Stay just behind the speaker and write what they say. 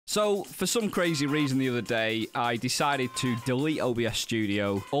So, for some crazy reason the other day, I decided to delete OBS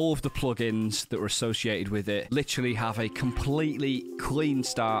Studio. All of the plugins that were associated with it literally have a completely clean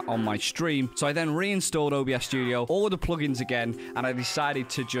start on my stream. So I then reinstalled OBS Studio, all of the plugins again, and I decided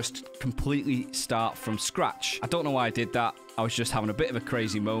to just completely start from scratch. I don't know why I did that. I was just having a bit of a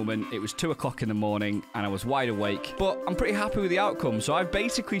crazy moment. It was 2 o'clock in the morning and I was wide awake, but I'm pretty happy with the outcome. So I've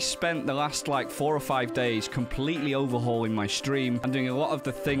basically spent the last like 4 or 5 days completely overhauling my stream and doing a lot of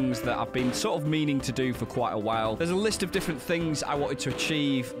the things that I've been sort of meaning to do for quite a while. There's a list of different things I wanted to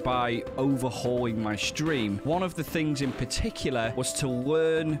achieve by overhauling my stream. One of the things in particular was to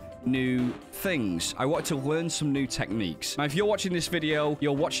learn new things. I wanted to learn some new techniques. Now, if you're watching this video,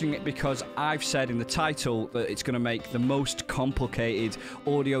 you're watching it because I've said in the title that it's going to make the most complicated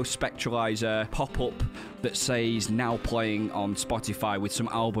audio spectralizer pop-up that says now playing on Spotify with some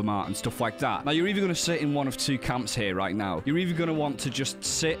album art and stuff like that. Now, you're either going to sit in one of two camps here right now. You're either going to want to just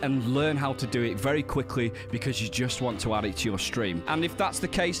sit and learn how to do it very quickly because you just want to add it to your stream. And if that's the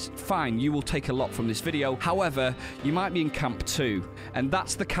case, fine, you will take a lot from this video. However, you might be in camp 2, and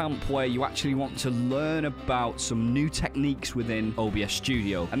that's the camp where you actually want to learn about some new techniques within OBS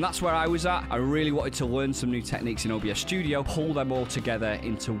Studio. And that's where I was at. I really wanted to learn some new techniques in OBS Studio, pull them all together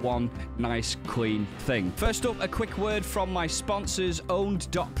into one nice, clean thing. First up, a quick word from my sponsors.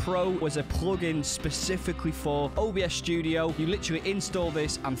 Owned.pro was a plugin specifically for OBS Studio. You literally install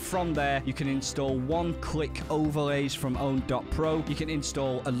this, and from there, you can install one-click overlays from Owned.pro. You can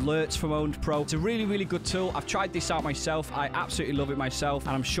install alerts from Owned Pro. It's a really, really good tool. I've tried this out myself. I absolutely love it myself,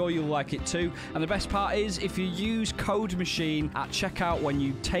 and I'm sure you'll like it too. And the best part is, if you use Code Machine at checkout when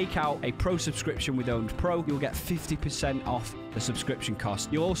you take out a Pro subscription with Owned Pro, you'll get 50% off the subscription cost.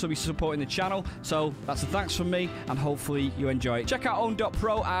 You'll also be supporting the channel, so that's a thanks from me, and hopefully you enjoy it. Check out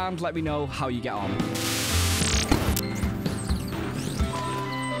Own.pro and let me know how you get on.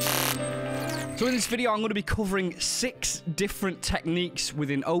 So in this video, I'm going to be covering 6 different techniques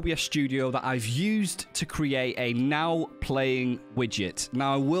within OBS Studio that I've used to create a now playing widget.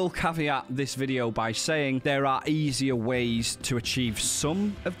 Now, I will caveat this video by saying there are easier ways to achieve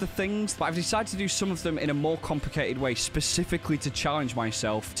some of the things, but I've decided to do some of them in a more complicated way, specifically to challenge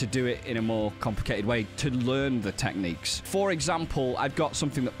myself to do it in a more complicated way, to learn the techniques. For example, I've got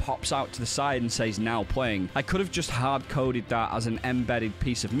something that pops out to the side and says now playing. I could have just hard-coded that as an embedded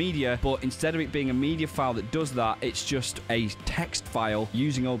piece of media, but instead of it being a media file that does that, it's just a text file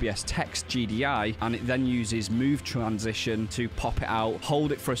using OBS text GDI, and it then uses move transition to pop it out,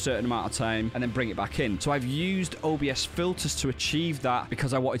 hold it for a certain amount of time, and then bring it back in. So I've used OBS filters to achieve that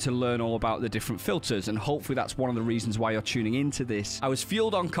because I wanted to learn all about the different filters, and hopefully that's one of the reasons why you're tuning into this. I was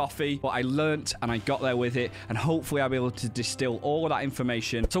fueled on coffee, but I learnt and I got there with it, and hopefully I'll be able to distill all of that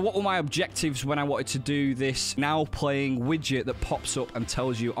information. So what were my objectives when I wanted to do this now playing widget that pops up and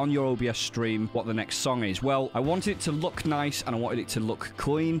tells you on your OBS stream what the next song is? Well, I wanted it to look nice and I wanted it to look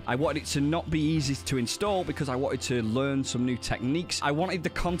clean. I wanted it to not be easy to install because I wanted to learn some new techniques. I wanted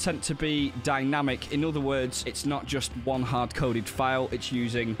the content to be dynamic. In other words, it's not just one hard-coded file. It's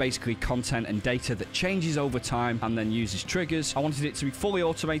using basically content and data that changes over time and then uses triggers. I wanted it to be fully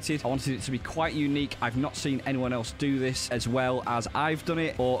automated. I wanted it to be quite unique. I've not seen anyone else do this as well as I've done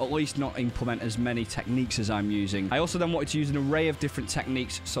it, or at least not implement as many techniques as I'm using. I also then wanted to use an array of different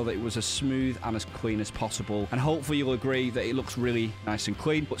techniques so that it was as smooth and as clean as possible, and hopefully you'll agree that it looks really nice and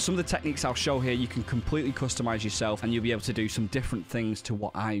clean. But some of the techniques I'll show here, you can completely customize yourself and you'll be able to do some different things to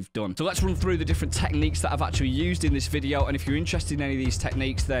what I've done. So let's run through the different techniques that I've actually used in this video, and if you're interested in any of these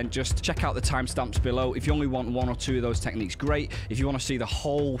techniques, then just check out the timestamps below. If you only want 1 or 2 of those techniques, great. If you want to see the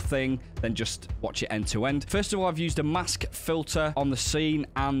whole thing, then just watch it end to end. First of all, I've used a mask filter on the scene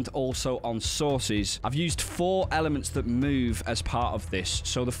and also on sources. I've used 4 elements that move as part of this.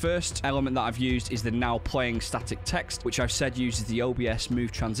 So the first element that I've used is the now playing static text, which I've said uses the OBS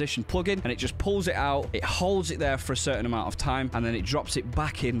move transition plugin, and it just pulls it out, it holds it there for a certain amount of time, and then it drops it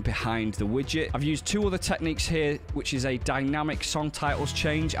back in behind the widget. I've used 2 other techniques here, which is a dynamic song titles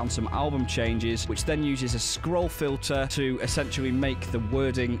change and some album changes, which then uses a scroll filter to essentially make the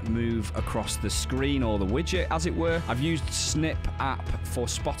wording move across the screen or the widget, as it were. I've used Snip app for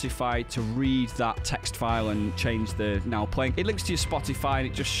Spotify to read that text file and change the now playing. It links to your Spotify and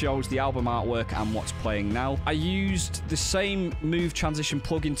it just shows the album album artwork and what's playing now. I used the same move transition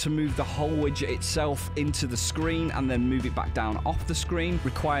plugin to move the whole widget itself into the screen and then move it back down off the screen.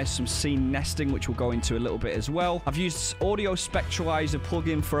 Requires some scene nesting, which we'll go into a little bit as well. I've used audio spectralizer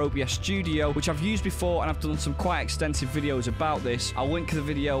plugin for OBS Studio, which I've used before, and I've done some quite extensive videos about this. I'll link the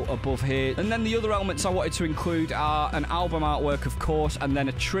video above here. And then the other elements I wanted to include are an album artwork, of course, and then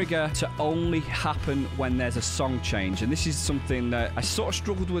a trigger to only happen when there's a song change. And this is something that I sort of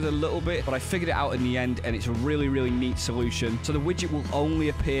struggled with a little bit, but I figured it out in the end, and it's a really, really neat solution. So the widget will only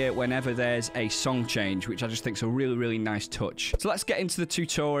appear whenever there's a song change, which I just think is a really, really nice touch. So let's get into the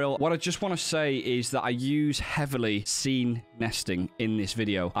tutorial. What I just want to say is that I use heavily scene nesting in this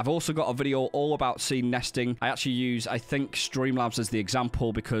video. I've also got a video all about scene nesting. I actually use, I think, Streamlabs as the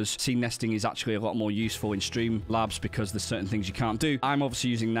example because scene nesting is actually a lot more useful in Streamlabs because there's certain things you can't do. I'm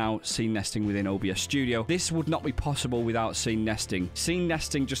obviously using now scene nesting within OBS Studio. This would not be possible without scene nesting. Scene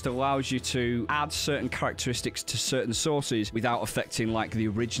nesting just allows you to add certain characteristics to certain sources without affecting like the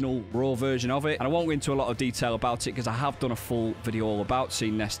original raw version of it. And I won't go into a lot of detail about it because I have done a full video all about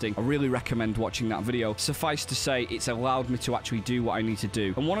scene nesting. I really recommend watching that video. Suffice to say, it's allowed me to actually do what I need to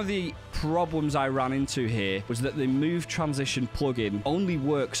do. And one of the problems I ran into here was that the move transition plugin only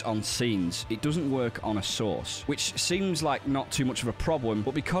works on scenes. It doesn't work on a source, which seems like not too much of a problem,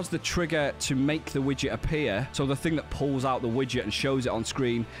 but because the trigger to make the widget appear, so the thing that pulls out the widget and shows it on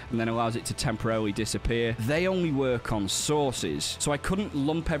screen and then allows it to temporarily disappear, they only work on sources. So I couldn't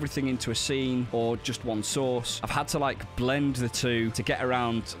lump everything into a scene or just one source. I've had to like blend the two to get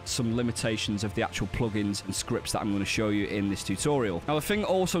around some limitations of the actual plugins and scripts that I'm going to show you in this tutorial. Now, the thing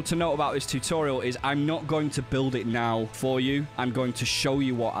also to note about this tutorial is I'm not going to build it now for you. I'm going to show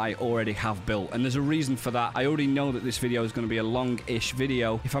you what I already have built. And there's a reason for that. I already know that this video is going to be a long-ish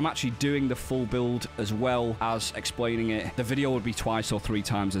video. If I'm actually doing the full build as well as explaining it, the video would be 2 or 3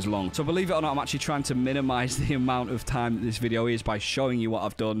 times as long. So believe it or not, I'm actually trying to minimize the amount of time that this video is by showing you what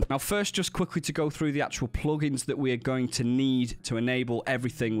I've done. Now, first, just quickly to go through the actual plugins that we are going to need to enable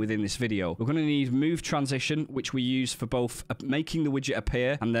everything within this video. We're going to need move transition, which we use for both making the widget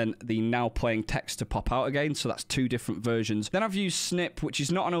appear and then the now playing text to pop out again. So that's 2 different versions. Then I've used Snip, which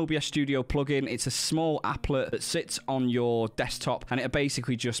is not an OBS Studio plugin. It's a small applet that sits on your desktop and it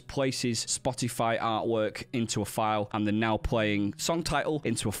basically just places Spotify artwork into a file and the now playing song title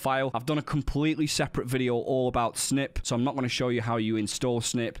into a file. I've done a completely separate video all about Snip, so I'm not going to show you how you install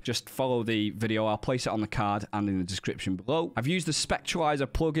Snip. Just follow the video. I'll place it on the card and in the description below. I've used the spectralizer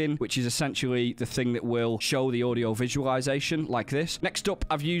plugin, which is essentially the thing that will show the audio visualization like this. Next up,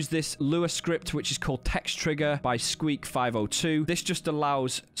 I've used this Lua script, which is called Text Trigger by Squeak 502. This just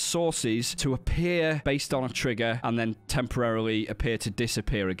allows sources to appear based on a trigger and then temporarily appear to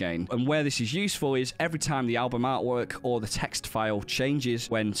disappear again. And where this is useful is every time the album artwork or the text file changes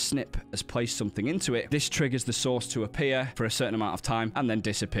when Snip has placed something into it, this triggers the source to appear for a certain amount of time and then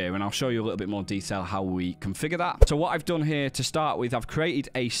disappear. And I'll show you a little bit more detail how we configure that. So what I've done here to start with, I've created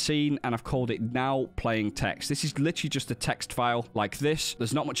a scene and I've called it now playing text. This is literally just a text file like this.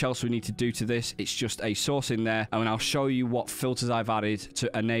 There's not much else we need to do to this. It's just a source in there. And I'll show you what filters I've added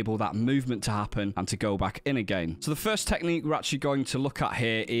to enable that movement to happen and to go back in again. So the first technique we're actually going to look at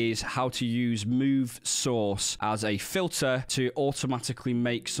here is how to use move source as a filter to automatically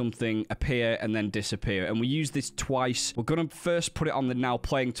make something appear and then disappear. And we use this twice. We're going to first put it on the now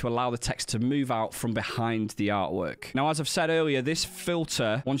playing to allow the text to move out from behind the artwork. Now, as I've said earlier, this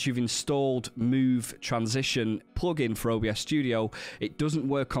filter, once you've installed move transition plugin for OBS Studio, it doesn't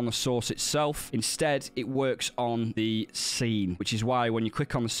work on the source itself. Instead, it works on the scene, which is why when you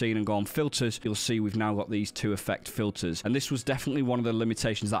click on the scene and go on filters, you'll see we've now got these 2 effect filters. And this was definitely one of the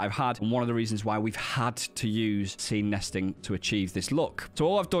limitations that I've had and one of the reasons why we've had to use scene nesting to achieve this look. So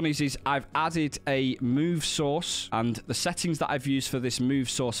all I've done is I've added a move source, and the settings that I've used for this move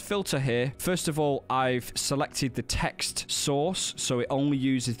source filter here, first of all, I've selected the text source, so it only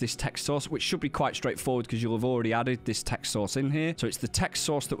uses this text source, which should be quite straightforward because you'll have already added this text source in here. So it's the text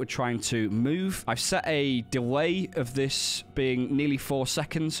source that we're trying to move. I've set a delay of this being nearly 4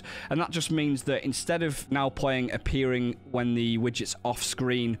 seconds, and that just means that instead of now playing appearing when the widget's off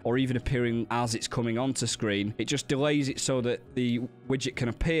screen or even appearing as it's coming onto screen, it just delays it so that the widget can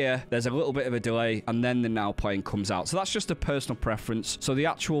appear, there's a little bit of a delay, and then the now playing comes out. So that's just a personal preference. So the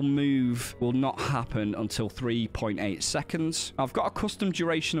actual move will not happen until 3.8 seconds. I've got a custom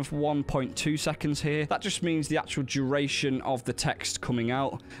duration of 1.2 seconds here. That just means the actual duration of the text coming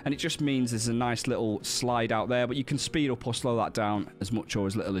out and it just means there's a nice little slide out there, but you can speed up or slow that down as much or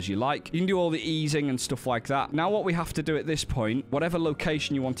as little as you like. You can do all the easing and stuff like that. Now what we have to do at this point, whatever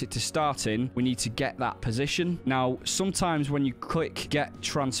location you want it to start in, we need to get that position. Now sometimes when you click get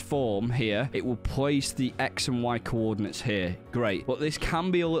transform here, it will place the X and Y coordinates here. Great, but this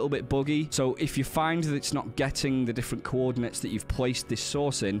can be a little bit buggy, so if you find that it's not getting the different coordinates that you've placed this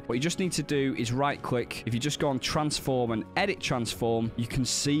source in, what you just need to do is right click. If you just go on transform and edit transform, you can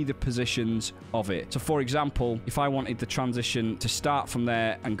see the positions of it. So for example, if I wanted the transition to start from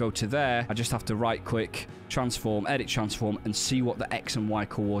there and go to there, I just have to right click, transform, edit transform, and see what the X and Y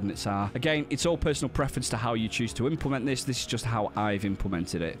coordinates are. Again, it's all personal preference to how you choose to implement this. This is just how I've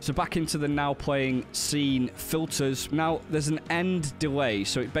implemented it. So back into the now playing scene filters. Now there's an end delay,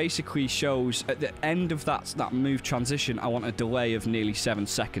 so it basically shows at the end of that move transition, I want a delay of nearly 7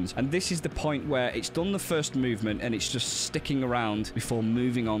 seconds, and this is the point where it's done the first movement and it's just sticking around before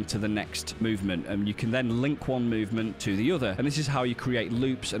moving on to the next movement, and you can then link one movement to the other, and this is how you create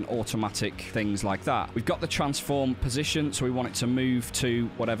loops and automatic things like that. We've got the transform position, so we want it to move to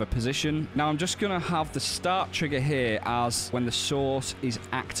whatever position. Now I'm just going to have the start trigger here as when the source is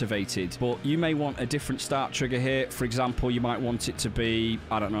activated, but you may want a different start trigger here. For example, you might want it to be,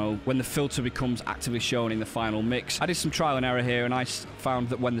 I don't know, when the filter becomes actively shown in the final mix. I did some trial and error here, and I found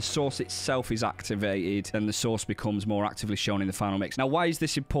that when the source itself is activated, then the source becomes more actively shown in the final mix. Now why is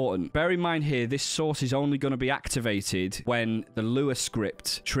this important? Bear in mind here, this source is only going to be activated when the Lua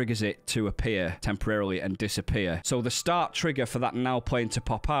script triggers it to appear temporarily and disappear. So the start trigger for that now playing to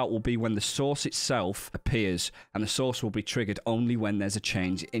pop out will be when the source itself appears, and the source will be triggered only when there's a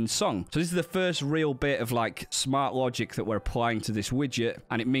change in song. So this is the first real bit of like smart logic that we're applying to this widget,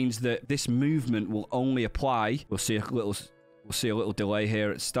 and it means that this movement will only apply. We'll see a little delay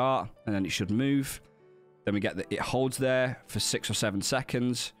here at start, and then it should move. Then we get that it holds there for 6 or 7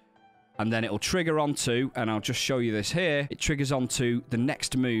 seconds. And then it'll trigger onto, and I'll just show you this here, it triggers onto the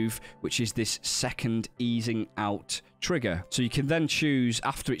next move, which is this second easing out trigger. So you can then choose,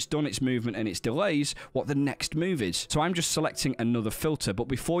 after it's done its movement and its delays, what the next move is. So I'm just selecting another filter, but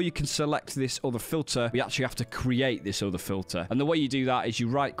before you can select this other filter, we actually have to create this other filter. And the way you do that is you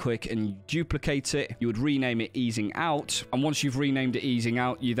right click and you duplicate it. You would rename it easing out, and once you've renamed it easing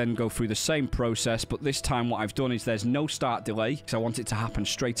out, you then go through the same process, but this time what I've done is there's no start delay, because I want it to happen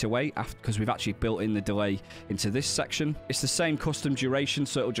straight away, because we've actually built in the delay into this section. It's the same custom duration,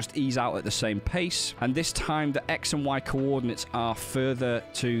 so it'll just ease out at the same pace, and this time the X and Y coordinates are further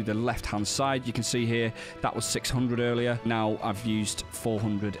to the left hand side. You can see here that was 600 earlier. Now I've used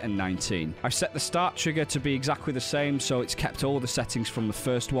 419. I've set the start trigger to be exactly the same, so it's kept all the settings from the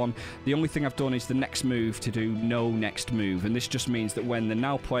first one. The only thing I've done is the next move to do no next move, and this just means that when the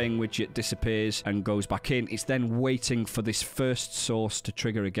now playing widget disappears and goes back in, it's then waiting for this first source to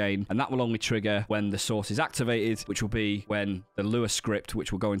trigger again, and that will only trigger when the source is activated, which will be when the Lua script,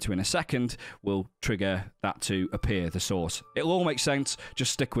 which we'll go into in a second, will trigger that to appear, the source. It'll all make sense,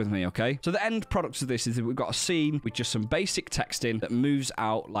 just stick with me, okay? So the end product of this is that we've got a scene with just some basic text in that moves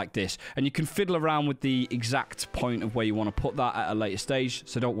out like this, and you can fiddle around with the exact point of where you want to put that at a later stage,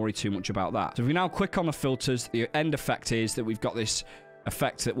 so don't worry too much about that. So if we now click on the filters, the end effect is that we've got this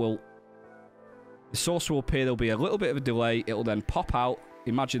effect that will, the source will appear, there'll be a little bit of a delay, it'll then pop out.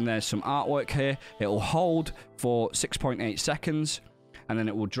 Imagine there's some artwork here. It'll hold for 6.8 seconds, and then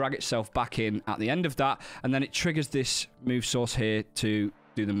it will drag itself back in at the end of that, and then it triggers this move source here to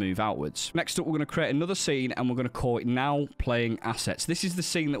do the move outwards. Next up, we're going to create another scene, and we're going to call it now playing assets. This is the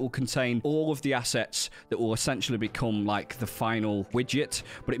scene that will contain all of the assets that will essentially become like the final widget,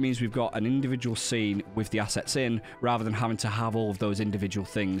 but it means we've got an individual scene with the assets in, rather than having to have all of those individual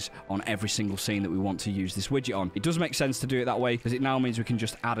things on every single scene that we want to use this widget on. It does make sense to do it that way, because it now means we can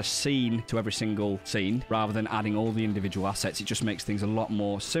just add a scene to every single scene rather than adding all the individual assets. It just makes things a lot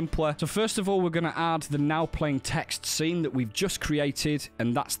more simpler. So first of all, we're going to add the now playing text scene that we've just created,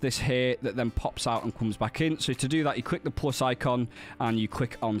 and that's this here that then pops out and comes back in. So to do that, you click the plus icon and you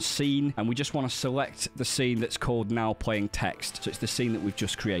click on scene, and we just want to select the scene that's called now playing text. So it's the scene that we've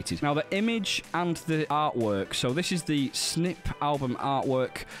just created. Now the image and the artwork, so this is the Snip album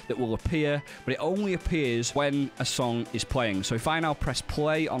artwork that will appear, but it only appears when a song is playing. So if I now press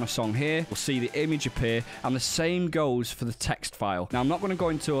play on a song here, we'll see the image appear, and the same goes for the text file. Now I'm not going to go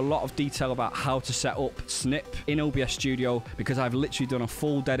into a lot of detail about how to set up Snip in OBS Studio, because I've literally done a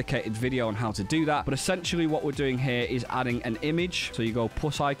full dedicated video on how to do that, but essentially what we're doing here is adding an image. So you go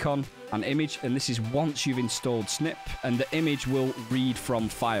plus icon and image, and this is once you've installed Snip, and the image will read from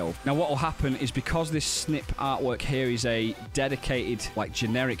file. Now what will happen is, because this Snip artwork here is a dedicated like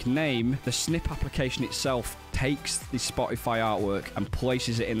generic name, the Snip application itself takes the Spotify artwork and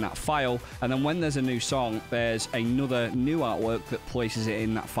places it in that file. And then when there's a new song, there's another new artwork that places it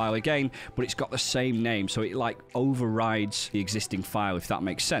in that file again, but it's got the same name. So it like overrides the existing file, if that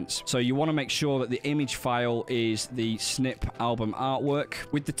makes sense. So you want to make sure that the image file is the Snip album artwork.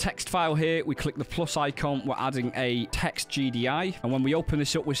 With the text file here, we click the plus icon, we're adding a text GDI. And when we open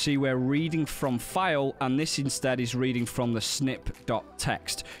this up, we see we're reading from file, and this instead is reading from the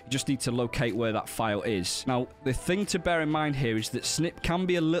snip.txt. You just need to locate where that file is. Now, the thing to bear in mind here is that Snip can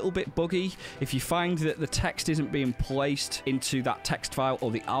be a little bit buggy. If you find that the text isn't being placed into that text file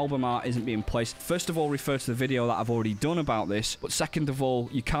or the album art isn't being placed, first of all, refer to the video that I've already done about this. But second of all,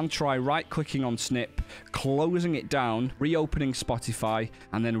 you can try right-clicking on Snip, closing it down, reopening Spotify,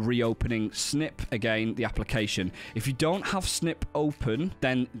 and then reopening Snip again, the application. If you don't have Snip open,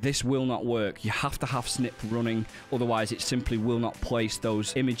 then this will not work. You have to have Snip running, otherwise it simply will not place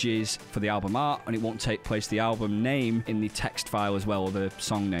those images for the album art, and it won't place the album name in the text file as well, or the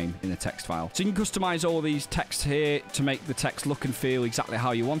song name in the text file. So you can customize all these texts here to make the text look and feel exactly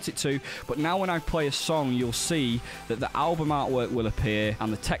how you want it to. But now when I play a song, you'll see that the album artwork will appear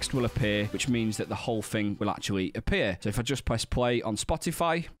and the text will appear, which means that the whole thing will actually appear. So if I just press play on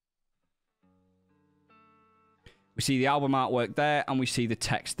Spotify, we see the album artwork there and we see the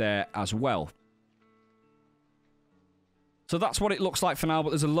text there as well. So that's what it looks like for now, but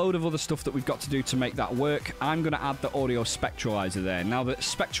there's a load of other stuff that we've got to do to make that work. I'm going to add the audio spectralizer there. Now, the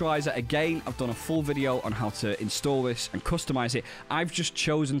spectralizer, again, I've done a full video on how to install this and customize it. I've just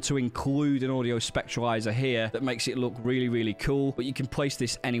chosen to include an audio spectralizer here that makes it look really, really cool, but you can place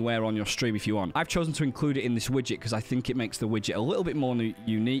this anywhere on your stream if you want. I've chosen to include it in this widget because I think it makes the widget a little bit more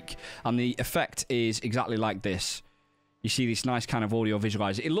unique, and the effect is exactly like this. You see this nice kind of audio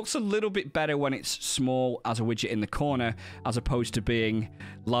visualizer. It looks a little bit better when it's small as a widget in the corner, as opposed to being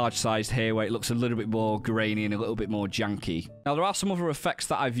large sized here, where it looks a little bit more grainy and a little bit more janky. Now, there are some other effects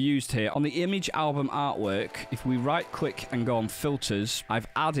that I've used here. On the image album artwork, if we right click and go on filters, I've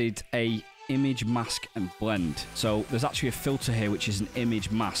added a image mask and blend. So there's actually a filter here which is an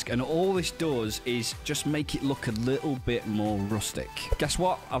image mask, and all this does is just make it look a little bit more rustic. Guess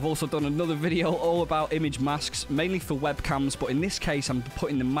what? I've also done another video all about image masks, mainly for webcams, but in this case I'm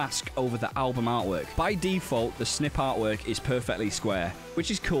putting the mask over the album artwork. By default, the Snip artwork is perfectly square,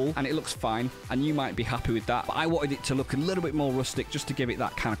 which is cool and it looks fine, and you might be happy with that, but I wanted it to look a little bit more rustic just to give it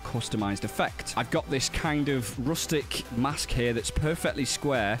that kind of customized effect. I've got this kind of rustic mask here that's perfectly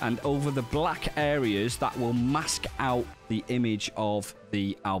square, and over the black areas that will mask out the image of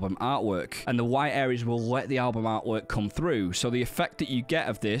the album artwork, and the white areas will let the album artwork come through. So the effect that you get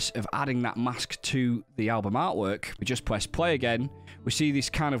of this, of adding that mask to the album artwork, we just press play again, we see this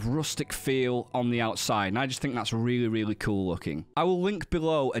kind of rustic feel on the outside, and I just think that's really, really cool looking. I will link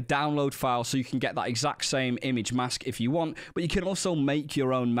below a download file so you can get that exact same image mask if you want, but you can also make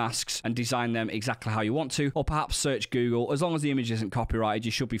your own masks and design them exactly how you want to, or perhaps search Google. As long as the image isn't copyrighted,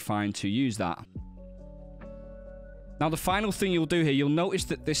 you should be fine to use that. Now, the final thing you'll do here, you'll notice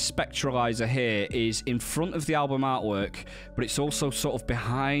that this spectralizer here is in front of the album artwork, but it's also sort of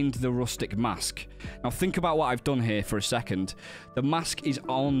behind the rustic mask. Now, think about what I've done here for a second. The mask is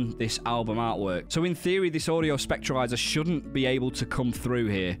on this album artwork. So in theory, this audio spectralizer shouldn't be able to come through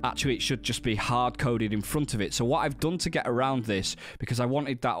here. Actually, it should just be hard-coded in front of it. So what I've done to get around this, because I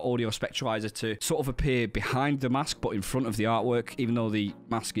wanted that audio spectralizer to sort of appear behind the mask, but in front of the artwork, even though the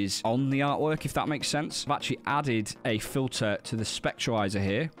mask is on the artwork, if that makes sense, I've actually added a filter to the spectralizer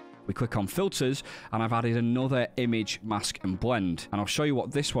here. We click on filters, and I've added another image mask and blend, and I'll show you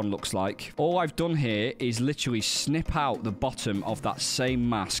what this one looks like. All I've done here is literally snip out the bottom of that same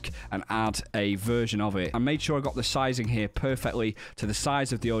mask and add a version of it. I made sure I got the sizing here perfectly to the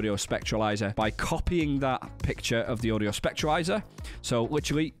size of the audio spectralizer by copying that picture of the audio spectralizer. So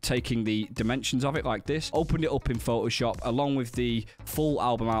literally taking the dimensions of it like this, opened it up in Photoshop along with the full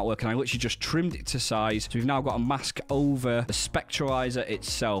album artwork, and I literally just trimmed it to size. So we've now got a mask over the spectralizer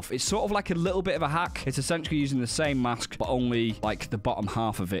itself. It's sort of like a little bit of a hack. It's essentially using the same mask, but only like the bottom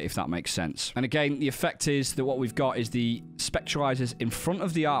half of it, if that makes sense. And again, the effect is that what we've got is the spectralizer's in front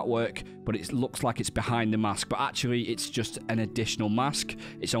of the artwork, but it looks like it's behind the mask, but actually it's just an additional mask.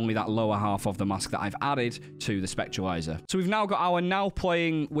 It's only that lower half of the mask that I've added to the spectralizer. So we've now got our now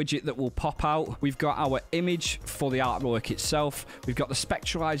playing widget that will pop out. We've got our image for the artwork itself. We've got the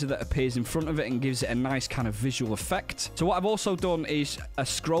spectralizer that appears in front of it and gives it a nice kind of visual effect. So what I've also done is a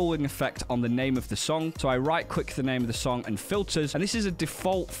scrolling effect on the name of the song. So I right click the name of the song and filters, and this is a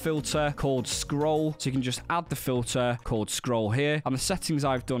default filter called scroll. So you can just add the filter called scroll here, and the settings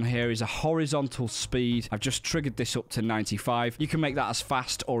I've done here is a horizontal speed. I've just triggered this up to 95. You can make that as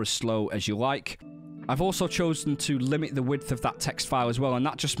fast or as slow as you like. I've also chosen to limit the width of that text file as well, and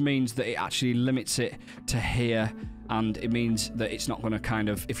that just means that it actually limits it to here, and it means that it's not going to kind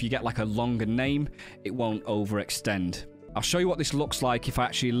of, if you get like a longer name, it won't overextend. I'll show you what this looks like if I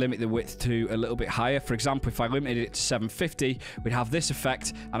actually limit the width to a little bit higher. For example, if I limited it to 750, we'd have this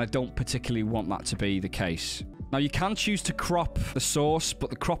effect, and I don't particularly want that to be the case. Now, you can choose to crop the source,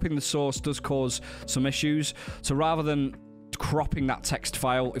 but the cropping the source does cause some issues. So rather than cropping that text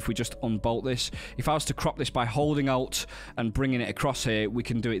file, if we just unbolt this, if I was to crop this by holding Alt and bringing it across here, we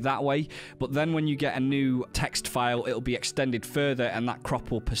can do it that way. But then when you get a new text file, it'll be extended further, and that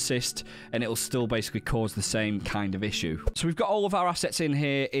crop will persist, and it'll still basically cause the same kind of issue. So we've got all of our assets in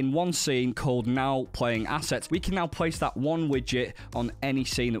here in one scene called Now Playing Assets. We can now place that one widget on any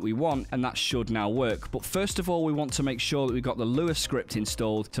scene that we want, and that should now work. But first of all, we want to make sure that we've got the Lua script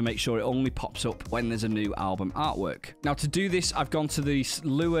installed to make sure it only pops up when there's a new album artwork. Now, to do this, I've gone to the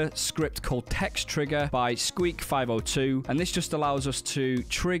Lua script called Text Trigger by Squeak 502, and this just allows us to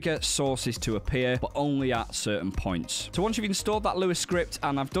trigger sources to appear, but only at certain points. So once you've installed that Lua script,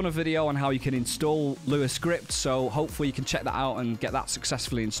 and I've done a video on how you can install Lua script, so hopefully you can check that out and get that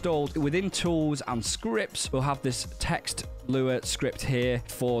successfully installed. Within Tools and Scripts, we'll have this Text Lua script here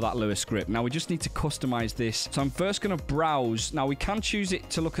for that Lua script. Now, we just need to customize this. So I'm first going to browse. Now, we can choose it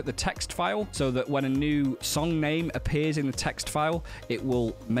to look at the text file so that when a new song name appears in the text file, it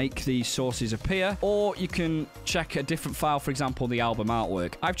will make these sources appear, or you can check a different file, for example, the album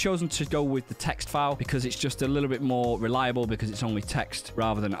artwork. I've chosen to go with the text file because it's just a little bit more reliable because it's only text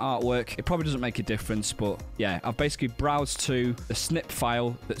rather than artwork. It probably doesn't make a difference, but yeah, I've basically browsed to the Snip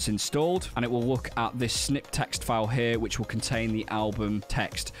file that's installed, and it will look at this Snip text file here, which will contain the album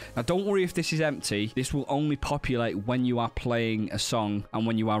text. Now, don't worry if this is empty. This will only populate when you are playing a song and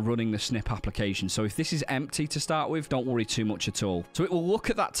when you are running the Snip application. So if this is empty to start with, don't worry too much at all. So it will look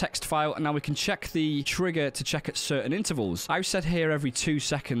at that text file, and now we can check the trigger to check at certain intervals. I've said here every 2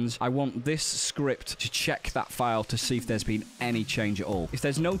 seconds, I want this script to check that file to see if there's been any change at all. If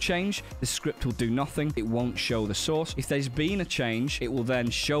there's no change, the script will do nothing. It won't show the source. If there's been a change, it will then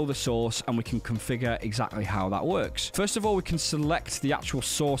show the source, and we can configure exactly how that works. First of all, we can select the actual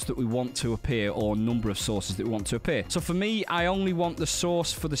source that we want to appear, or number of sources that we want to appear. So for me, I only want the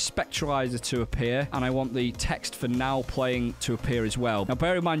source for the spectralizer to appear, and I want the text for Now Playing to appear as well. Now,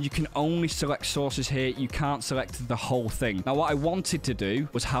 bear in mind, you can only select sources here. You can't select the whole thing. Now, what I wanted to do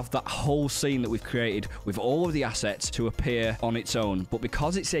was have that whole scene that we've created with all of the assets to appear on its own. But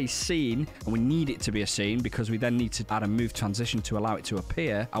because it's a scene, and we need it to be a scene because we then need to add a move transition to allow it to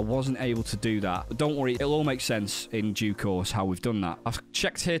appear, I wasn't able to do that. But don't worry, it'll all make sense in due course how we've done that. I've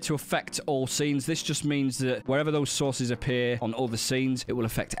checked here to affect all scenes. This just means that wherever those sources appear on other scenes, it will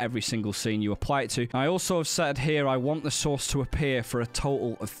affect every single scene you apply it to. I also have said here I want the source to appear for a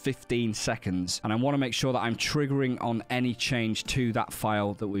total of 15 seconds, and I want to make sure that I'm triggering on any change to that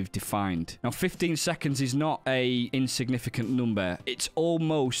file that we've defined. Now, 15 seconds is not a insignificant number. It's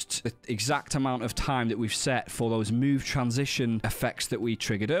almost the exact amount of time that we've set for those move transition effects that we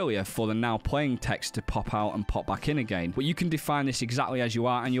triggered earlier for the Now Playing text to pop out and pop back in again. But you can define this exactly as you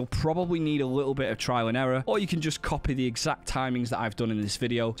are, and you'll probably need a little bit of trial and error, or you can just copy the exact timings that I've done in this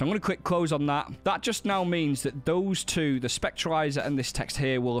video. So I'm going to click close on that. That just now means that those two, the spectralizer and this text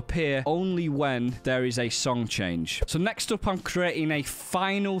here, will appear only when there is a song change. So next up, I'm creating a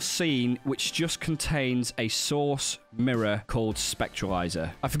final scene which just contains a source mirror called spectralizer.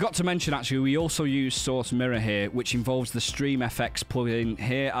 I forgot to mention, actually, we also use source mirror here, which involves the StreamFX plugin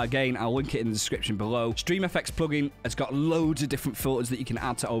here. Again, I'll link it in the description below. StreamFX plugin has got loads of different filters that you can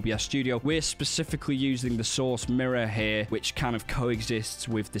add to OBS Studio. We're specifically using the source mirror here, which kind of coexists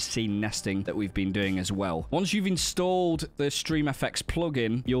with the scene nesting that we've been doing as well. Once you've installed the StreamFX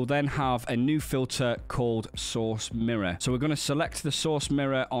plugin, you'll then have a new filter called source mirror. So we're going to select the source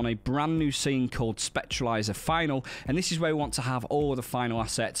mirror on a brand new scene called Spectralizer Final, and this is where we want to have all of the final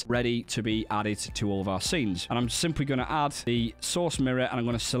assets ready to be added to all of our scenes. And I'm simply going to add the source mirror, and I'm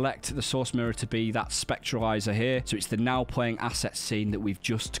going to select the source mirror to be that spectralizer here. So it's the Now Playing Assets scene that we've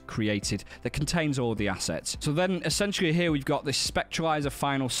just created that contains all the assets. So then essentially here we've got this Spectralizer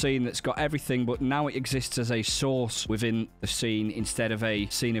Final scene that's got everything, but now it exists as a source within the scene instead of a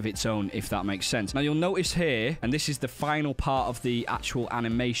scene of its own, if that makes sense. Now, you'll notice here, and this is the final part of the actual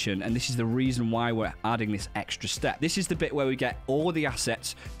animation, and this is the reason why we're adding this extra step. This is the bit where we get all the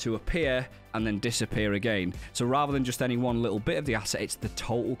assets to appear and then disappear again. So rather than just any one little bit of the asset, it's the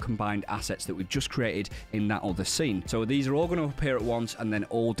total combined assets that we've just created in that other scene. So these are all going to appear at once and then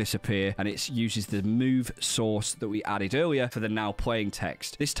all disappear, and it uses the move source that we added earlier for the now playing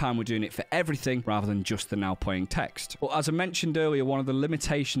text. This time we're doing it for everything rather than just the now playing text. But as I mentioned earlier, one of the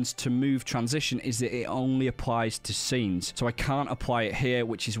limitations to move transition is that it only applies to scenes. So I can't apply it here,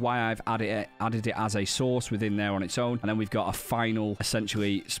 which is why I've added it as a source within there on its own. And then we've got a final,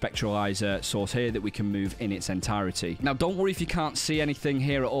 essentially, spectralizer source here that we can move in its entirety. Now, don't worry if you can't see anything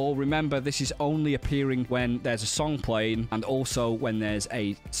here at all. Remember, this is only appearing when there's a song playing and also when there's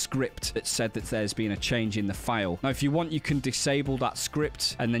a script that said that there's been a change in the file. Now, if you want, you can disable that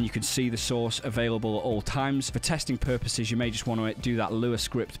script and then you can see the source available at all times. For testing purposes, you may just want to do that Lua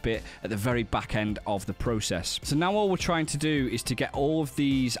script bit at the very back end of the process. So now all we're trying to do is to get all of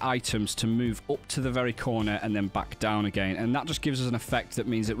these items to move up to the very corner and then back down again. And that just gives us an effect that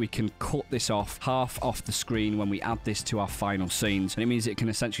means that we can cut this off half off the screen when we add this to our final scenes. And it means it can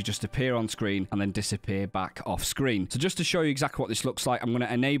essentially just appear on screen and then disappear back off screen. So just to show you exactly what this looks like, I'm going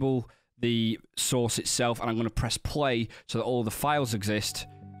to enable the source itself and I'm going to press play so that all the files exist.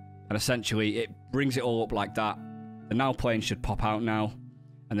 And essentially it brings it all up like that. The now playing should pop out now,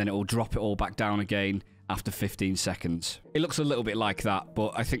 and then it will drop it all back down again after 15 seconds. It looks a little bit like that,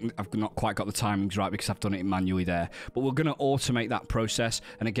 but I think I've not quite got the timings right because I've done it manually there. But we're going to automate that process,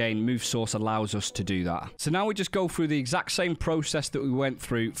 and again, move source allows us to do that. So now we just go through the exact same process that we went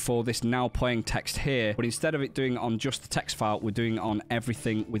through for this now playing text here, but instead of it doing it on just the text file, we're doing it on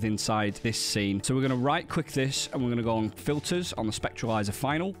everything within inside this scene. So we're going to right click this, and we're going to go on filters on the spectralizer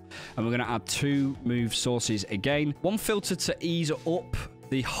final, and we're going to add 2 move sources again. One filter to ease up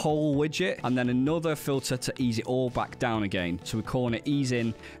the whole widget, and then another filter to ease it all back down again. So we're calling it ease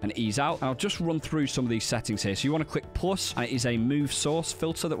in and ease out. And I'll just run through some of these settings here. So you want to click plus, and it is a move source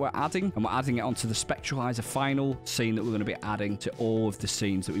filter that we're adding, and we're adding it onto the spectralizer final scene that we're going to be adding to all of the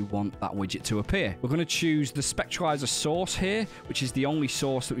scenes that we want that widget to appear. We're going to choose the spectralizer source here, which is the only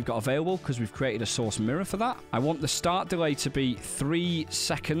source that we've got available because we've created a source mirror for that. I want the start delay to be 3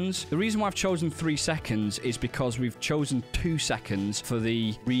 seconds. The reason why I've chosen 3 seconds is because we've chosen 2 seconds for the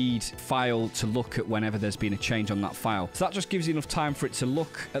read file to look at whenever there's been a change on that file. So that just gives you enough time for it to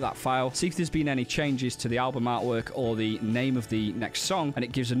look at that file, see if there's been any changes to the album artwork or the name of the next song, and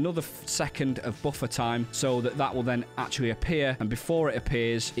it gives another second of buffer time so that that will then actually appear, and before it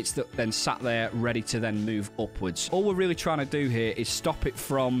appears, it's then sat there ready to then move upwards. All we're really trying to do here is stop it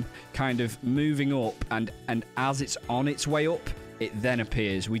from kind of moving up, and as it's on its way up, it then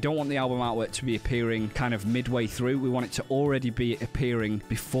appears. We don't want the album artwork to be appearing kind of midway through. We want it to already be appearing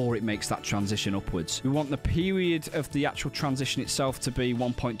before it makes that transition upwards. We want the period of the actual transition itself to be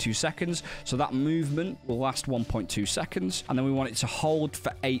 1.2 seconds. So that movement will last 1.2 seconds. And then we want it to hold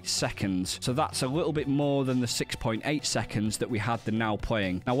for 8 seconds. So that's a little bit more than the 6.8 seconds that we had the now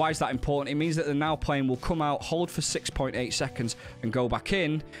playing. Now, why is that important? It means that the now playing will come out, hold for 6.8 seconds and go back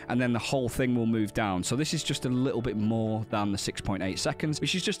in, and then the whole thing will move down. So this is just a little bit more than the 6.8 seconds,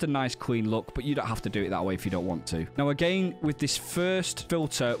 which is just a nice clean look, but you don't have to do it that way if you don't want to. Now again, with this first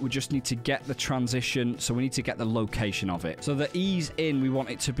filter, we just need to get the transition, so we need to get the location of it. So the ease in, we want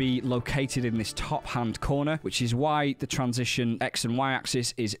it to be located in this top hand corner, which is why the transition X and Y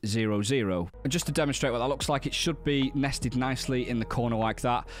axis is 0, 0. And just to demonstrate what that looks like, it should be nested nicely in the corner like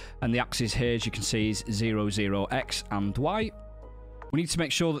that, and the axis here, as you can see, is 0, 0, X and Y. We need to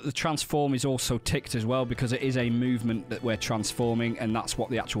make sure that the transform is also ticked as well, because it is a movement that we're transforming, and that's what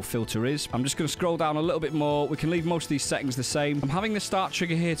the actual filter is. I'm just going to scroll down a little bit more. We can leave most of these settings the same. I'm having the start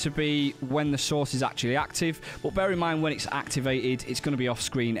trigger here to be when the source is actually active, but bear in mind when it's activated, it's going to be off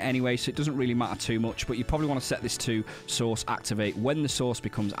screen anyway, so it doesn't really matter too much, but you probably want to set this to source activate when the source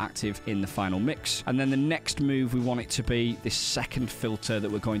becomes active in the final mix. And then the next move, we want it to be this second filter that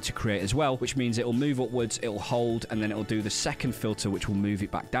we're going to create as well, which means it'll move upwards, it'll hold, and then it'll do the second filter, which will move it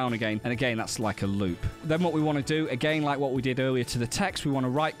back down again. And again, that's like a loop. Then what we want to do, again, like what we did earlier to the text, we want to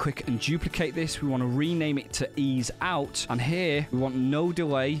right click and duplicate this. We want to rename it to ease out. And here we want no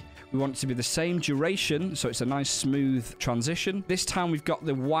delay. We want it to be the same duration, so it's a nice smooth transition. This time we've got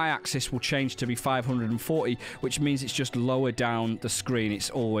the y-axis will change to be 540, which means it's just lower down the screen. It's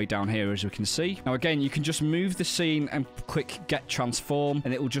all the way down here, as we can see. Now again, you can just move the scene and click get transform,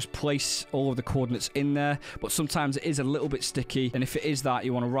 and it will just place all of the coordinates in there. But sometimes it is a little bit sticky, and if it is that,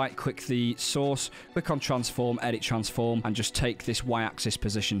 you want to right click the source, click on transform, edit transform, and just take this y-axis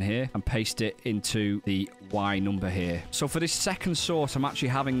position here and paste it into the y number here. So for this second source, I'm actually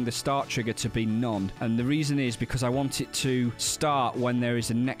having the start trigger to be none. And the reason is because I want it to start when there is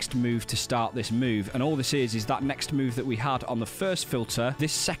a next move to start this move. And all this is that next move that we had on the first filter,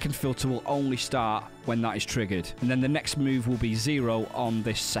 this second filter will only start when that is triggered. And then the next move will be 0 on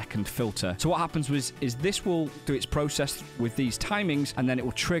this second filter. So what happens is this will do its process with these timings, and then it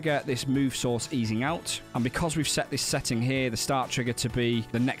will trigger this move source easing out. And because we've set this setting here, the start trigger to be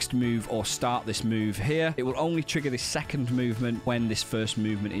the next move or start this move here, it will only trigger this second movement when this first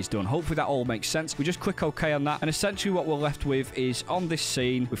movement is done. Hopefully that all makes sense. We just click OK on that. And essentially what we're left with is on this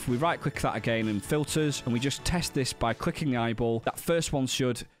scene, if we right click that again in filters, and we just test this by clicking the eyeball, that first one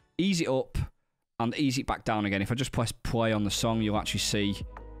should ease it up and ease it back down again. If I just press play on the song, you'll actually see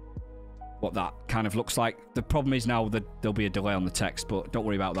what that kind of looks like. The problem is now that there'll be a delay on the text, but don't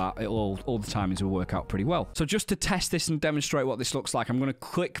worry about that. All the timings will work out pretty well. So just to test this and demonstrate what this looks like, I'm going to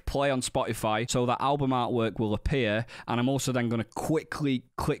click play on Spotify so that album artwork will appear, and I'm also then going to quickly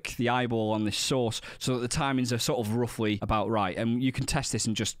click the eyeball on this source so that the timings are sort of roughly about right. And you can test this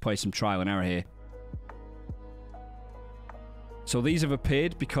and just play some trial and error here. So these have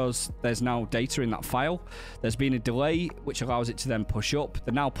appeared because there's now data in that file. There's been a delay, which allows it to then push up.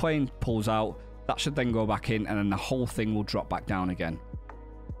 The now playing pulls out. That should then go back in, and then the whole thing will drop back down again.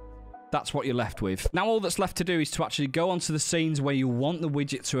 That's what you're left with. Now all that's left to do is to actually go onto the scenes where you want the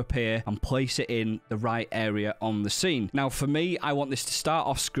widget to appear and place it in the right area on the scene. Now for me, I want this to start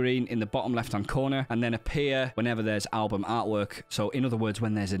off screen in the bottom left-hand corner and then appear whenever there's album artwork. So in other words,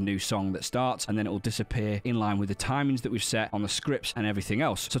 when there's a new song that starts, and then it will disappear in line with the timings that we've set on the scripts and everything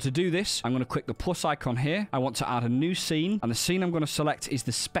else. So to do this, I'm going to click the plus icon here. I want to add a new scene, and the scene I'm going to select is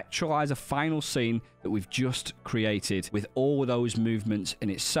the Spectralizer final scene that we've just created with all of those movements in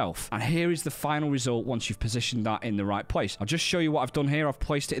itself. And here is the final result once you've positioned that in the right place. I'll just show you what I've done here. I've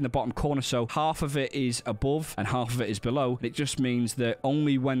placed it in the bottom corner, so half of it is above and half of it is below. It just means that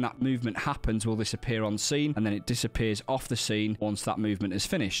only when that movement happens will this appear on scene, and then it disappears off the scene once that movement is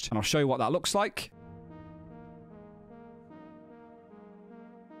finished. And I'll show you what that looks like.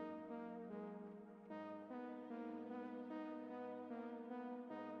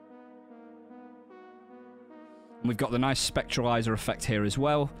 And we've got the nice spectralizer effect here as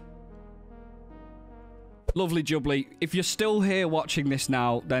well. Lovely jubbly. If you're still here watching this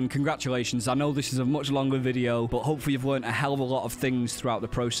now, then congratulations. I know this is a much longer video, but hopefully you've learned a hell of a lot of things throughout the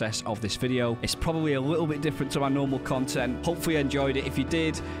process of this video. It's probably a little bit different to my normal content. Hopefully you enjoyed it. If you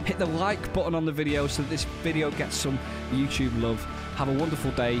did, hit the like button on the video so that this video gets some YouTube love. Have a wonderful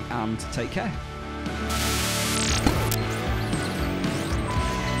day and take care.